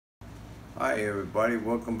Hi everybody,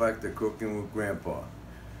 welcome back to Cooking with Grandpa.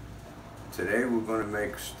 Today we're going to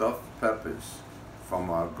make stuffed peppers from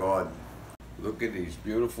our garden. Look at these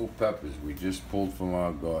beautiful peppers we just pulled from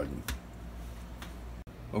our garden.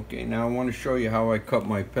 Okay, now I want to show you how I cut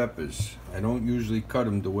my peppers. I don't usually cut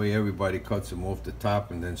them the way everybody cuts them, off the top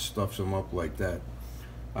and then stuffs them up like that.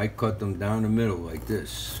 I cut them down the middle like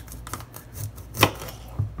this.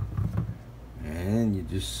 And you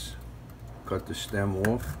just cut the stem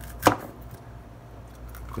off.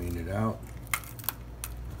 Clean it out.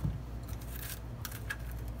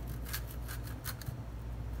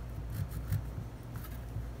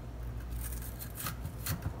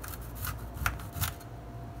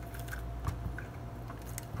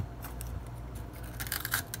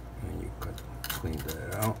 And you clean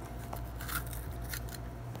that out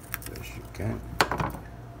best you can.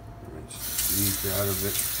 Rinse the seeds out of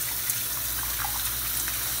it.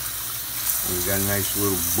 And you got a nice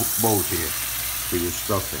little boat here for your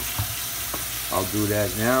stuffing. I'll do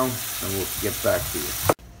that now and we'll get back to you.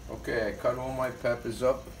 Okay, I cut all my peppers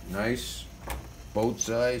up nice, both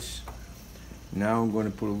sides. Now I'm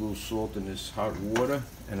going to put a little salt in this hot water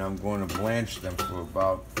and I'm going to blanch them for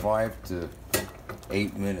about 5 to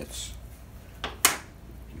 8 minutes.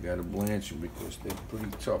 You got to blanch them because they're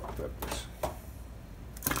pretty tough peppers.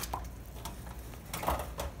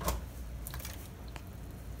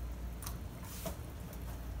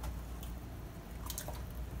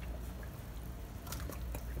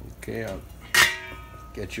 Okay, I'll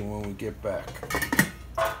get you when we get back.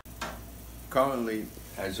 Currently,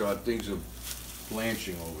 as our things are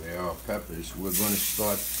blanching over here, our peppers, we're going to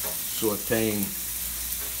start sauteing.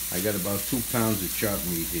 I got about 2 pounds of chopped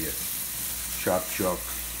meat here, chopped chuck,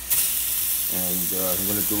 and I'm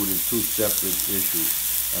going to do it in 2 separate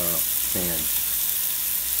pans.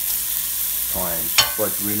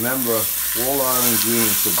 But remember, all our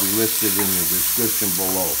ingredients will be listed in the description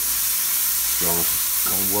below, so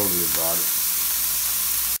don't worry about it.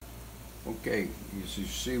 Okay, as you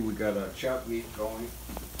see, we got our chopped meat going.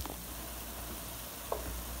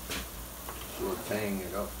 Sauteing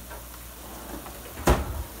it up.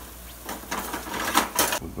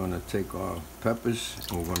 We're going to take our peppers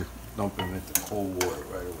and we're going to dump them into cold water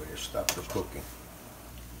right away to stop the cooking.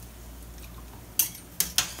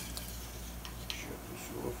 Shut this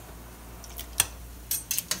off.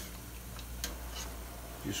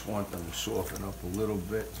 Just want them to soften up a little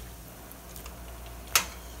bit.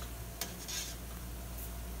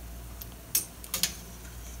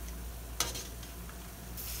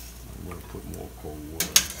 I'm going to put more cold water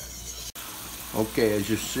in there. Okay, as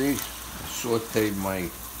you see, I sauteed my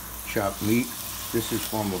chopped meat. This is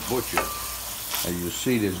from a butcher. As you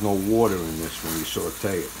see, there's no water in this when you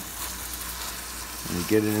saute it. When you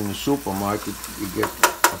get it in the supermarket, you get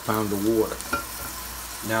a pound of water.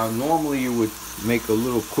 Now, normally you would make a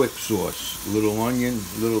little quick sauce, a little onion,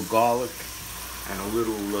 a little garlic, and a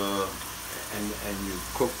little, and you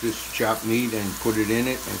cook this chopped meat and put it in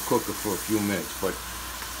it and cook it for a few minutes. But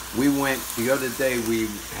we went, the other day we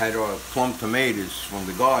had our plum tomatoes from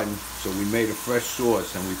the garden, so we made a fresh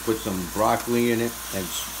sauce and we put some broccoli in it and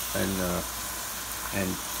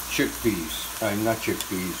chickpeas, not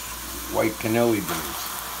chickpeas, white cannelli beans.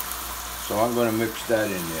 So I'm going to mix that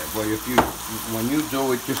in there. But when you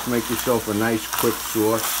do it, just make yourself a nice quick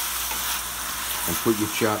sauce and put your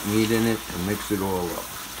chopped meat in it and mix it all up.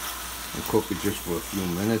 And cook it just for a few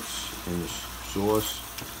minutes in the sauce.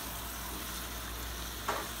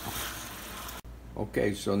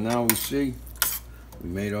 Okay, so now we see we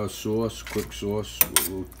made our sauce, quick sauce, a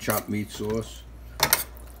little chopped meat sauce.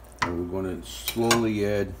 And we're going to slowly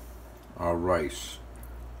add our rice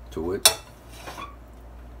to it.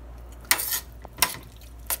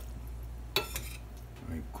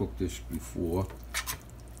 I cooked this before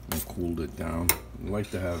and cooled it down. I like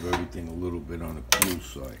to have everything a little bit on the cool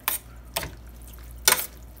side.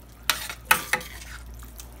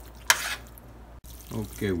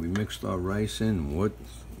 Okay, we mixed our rice in. What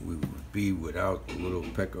we would be without a little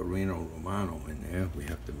Pecorino Romano in there. We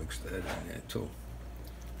have to mix that in there too.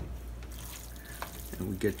 And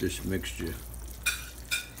we get this mixture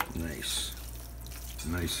nice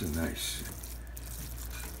and nice.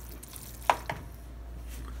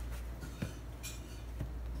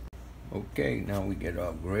 Okay, now we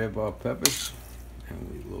grab our peppers and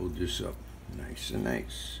we load this up nice and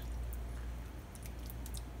nice.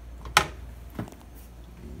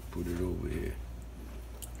 And put it over here.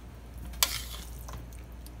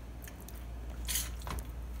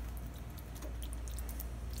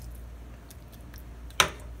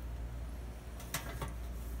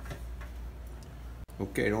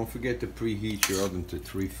 Okay, don't forget to preheat your oven to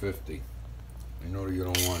 350. I know you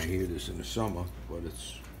don't want to hear this in the summer, but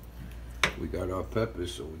we got our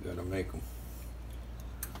peppers, so we got to make them.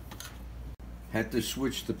 Had to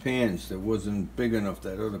switch the pans. That wasn't big enough,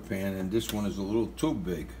 that other pan, and this one is a little too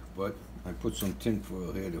big, but I put some tin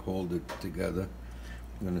foil here to hold it together.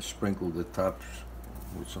 I'm going to sprinkle the tops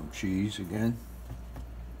with some cheese again.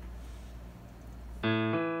 And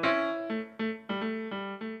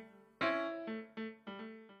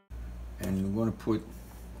I'm going to put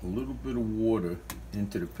a little bit of water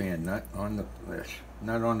into the pan, not on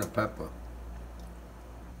the pepper,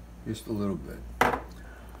 just a little bit.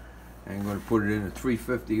 And I'm going to put it in a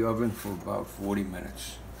 350 oven for about 40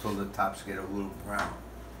 minutes until the tops get a little brown.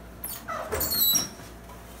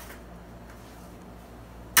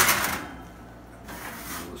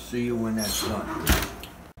 We'll see you when that's done.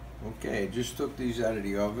 Okay, I just took these out of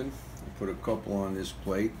the oven. I put a couple on this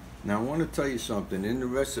plate. Now I want to tell you something. In the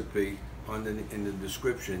recipe, in the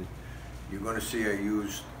description, you're going to see I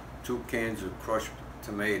used 2 cans of crushed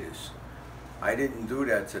tomatoes. I didn't do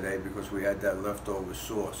that today because we had that leftover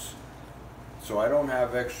sauce. So I don't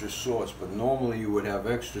have extra sauce, but normally you would have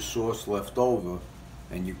extra sauce left over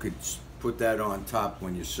and you could put that on top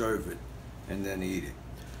when you serve it and then eat it.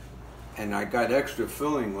 And I got extra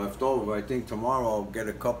filling left over. I think tomorrow I'll get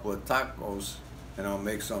a couple of tacos and I'll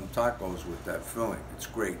make some tacos with that filling. It's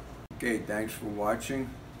great. Okay, thanks for watching.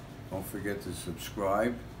 Don't forget to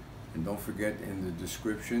subscribe, and don't forget in the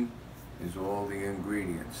description is all the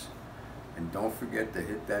ingredients. And don't forget to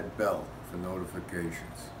hit that bell for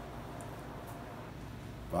notifications.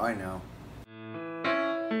 Bye now.